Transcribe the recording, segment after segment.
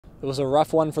It was a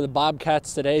rough one for the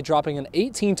Bobcats today, dropping an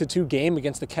 18-2 game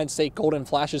against the Kent State Golden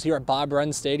Flashes here at Bob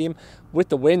Wren Stadium. With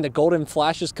the win, the Golden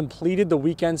Flashes completed the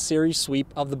weekend series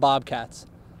sweep of the Bobcats.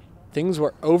 Things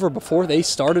were over before they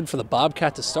started for the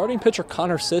Bobcats. The starting pitcher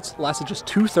Connor Sitz lasted just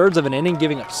 2/3 of an inning,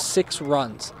 giving up 6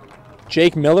 runs.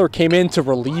 Jake Miller came in to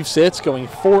relieve Sitz, going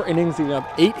 4 innings, giving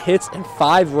up 8 hits and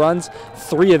 5 runs,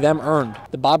 3 of them earned.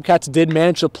 The Bobcats did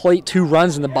manage to plate 2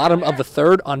 runs in the bottom of the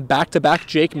third on back-to-back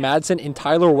Jake Madsen and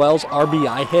Tyler Wells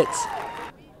RBI hits.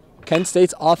 Kent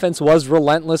State's offense was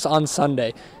relentless on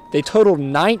Sunday. They totaled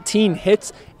 19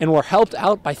 hits and were helped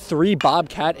out by 3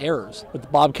 Bobcat errors. With the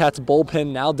Bobcats'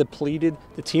 bullpen now depleted,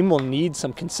 the team will need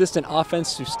some consistent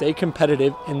offense to stay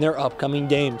competitive in their upcoming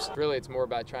games. Really, it's more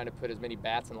about trying to put as many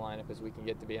bats in the lineup as we can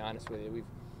get, to be honest with you.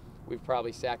 We've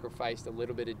probably sacrificed a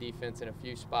little bit of defense in a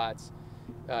few spots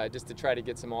just to try to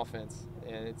get some offense.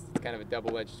 And it's kind of a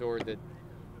double-edged sword that,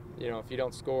 if you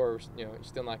don't score, you're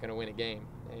still not going to win a game.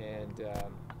 And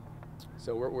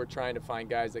so we're trying to find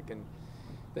guys that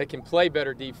can play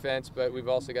better defense, but we've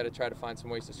also got to try to find some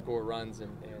ways to score runs and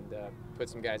put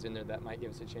some guys in there that might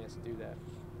give us a chance to do that.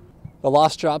 The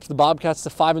loss drops the Bobcats to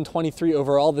 5-23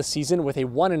 overall this season with a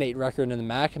 1-8 record in the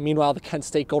MAC. Meanwhile, the Kent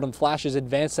State Golden Flashes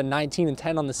advanced to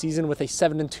 19-10 on the season with a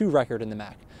 7-2 record in the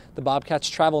MAC. The Bobcats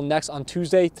travel next on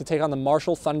Tuesday to take on the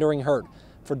Marshall Thundering Herd.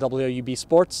 For WOUB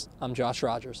Sports, I'm Josh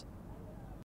Rogers.